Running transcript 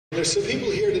There's some people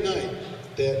here tonight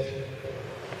that,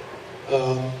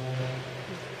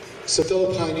 some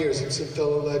fellow pioneers and some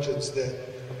fellow legends that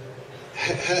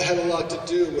had a lot to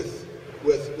do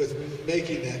with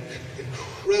making that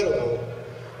incredible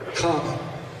comet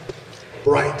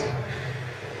bright.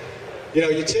 You know,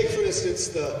 you take, for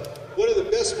instance, one of the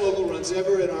best mogul runs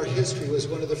ever in our history was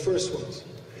one of the first ones.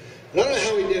 And I don't know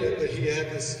how he did it, but he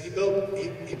had this, he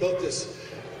built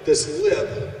this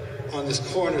lip on this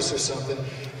cornice or something,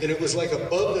 and it was like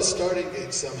above the starting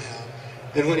gate somehow.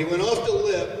 And when he went off the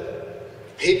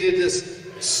lip, he did this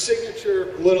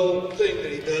signature little thing that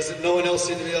he does that no one else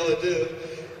seemed to be able to do.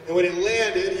 And when he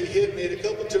landed, he made a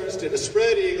couple turns, did a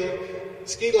spread eagle,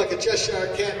 skied like a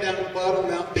Cheshire cat down to the bottom of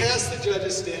the mountain, past the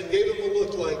judges' stand, gave him a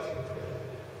look like,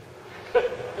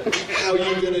 how are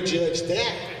you going to judge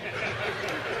that?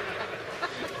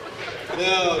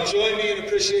 Now, join me in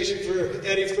appreciation for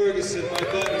Eddie Ferguson, my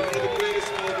buddy, one of the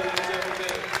greatest moguls ever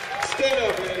made. Stand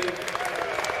up, Eddie.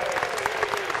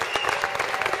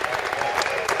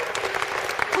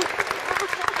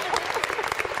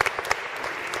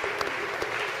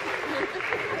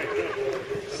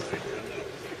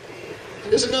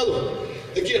 Here's another one.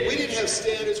 Again, we didn't have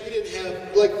standards, we didn't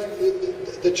have, like,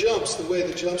 the jumps, the way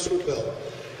the jumps were built.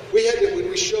 We had to, when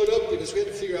we showed up, because we had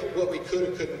to figure out what we could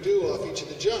or couldn't do off each of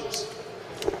the jumps.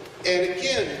 And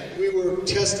again, we were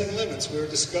testing limits. We were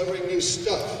discovering new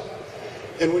stuff.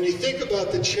 And when you think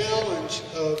about the challenge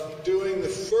of doing the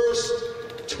first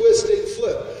twisting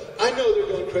flip, I know they're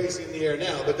going crazy in the air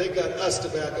now, but they got us to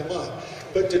back them up.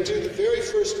 But to do the very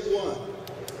first one,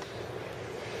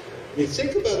 you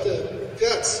think about the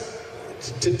guts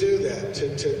to do that,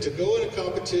 to go in a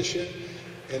competition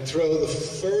and throw the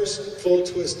first full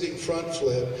twisting front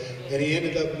flip, and he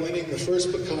ended up winning the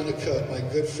first Pecana Cup, my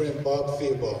good friend Bob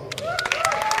Theobald.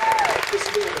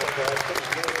 Just do that, Bob.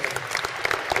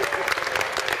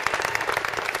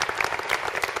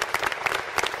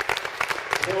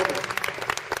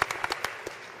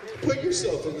 Put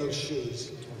yourself in those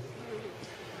shoes.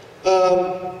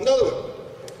 Another one.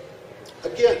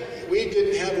 Again, we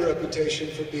didn't have a reputation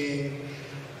for being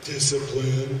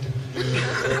disciplined,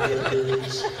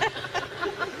 workers.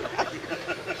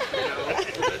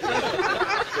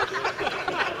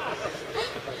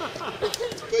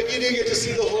 But you didn't get to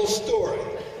see the whole story.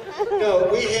 No,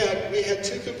 we had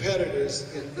two competitors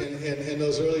in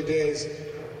those early days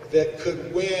that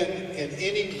could win in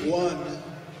any one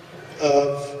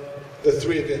of the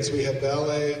three events. We had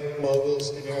ballet, moguls,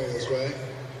 and aerials, right?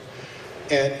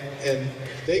 And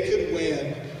they could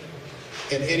win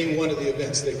in any one of the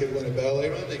events. They could win a ballet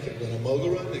run, they could win a mogul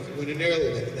run, they could win an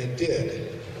aerial event, and they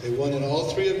did. They won in all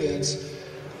three events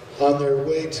on their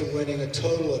way to winning a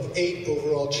total of 8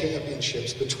 overall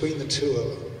championships between the two of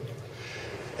them.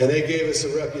 And they gave us a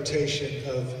reputation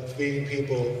of being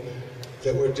people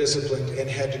that were disciplined and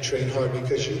had to train hard,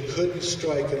 because you couldn't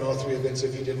strike in all three events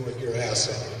if you didn't work your ass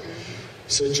off.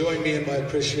 So join me in my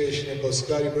appreciation of both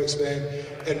Scotty Brooksbank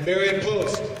and Marion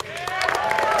Post.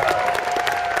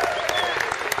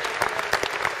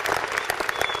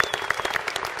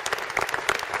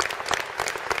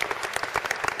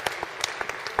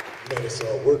 Made us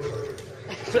all work harder.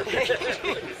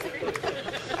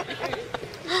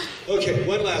 Okay,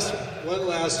 one last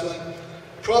one.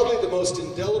 Probably the most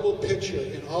indelible picture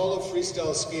in all of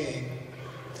freestyle skiing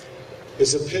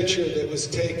is a picture that was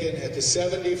taken at the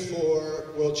 74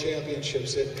 World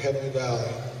Championships at Heavenly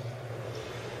Valley.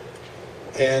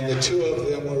 And the two of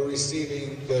them were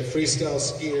receiving the Freestyle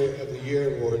Skier of the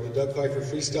Year Award, the Doug Pfeiffer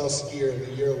Freestyle Skier of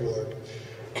the Year Award.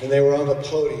 And they were on the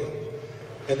podium.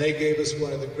 And they gave us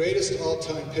one of the greatest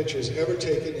all-time pictures ever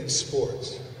taken in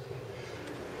sports,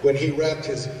 when he wrapped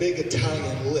his big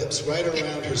Italian lips right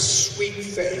around her sweet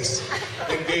face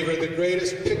and gave her the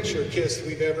greatest picture kiss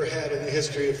we've ever had in the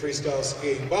history of freestyle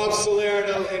skiing. Bob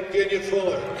Salerno and Genya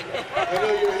Fuller. I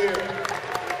know you're here.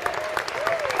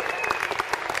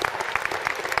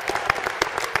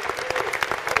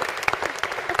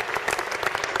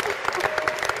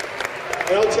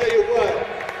 And I'll tell you what,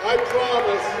 I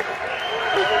promise.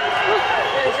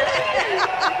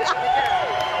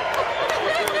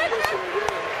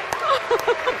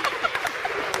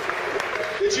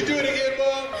 Did you do it again,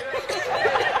 Bob?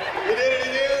 You did it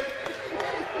again?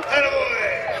 Attaboy!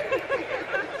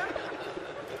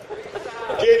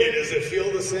 Genya, does it feel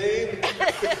the same?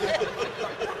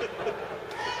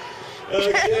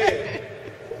 Okay.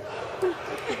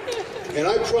 And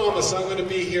I promise I'm going to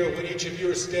be here when each of you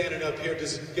are standing up here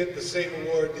to get the same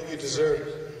award that you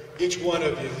deserve. Each one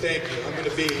of you, thank you. I'm going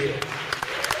to be here.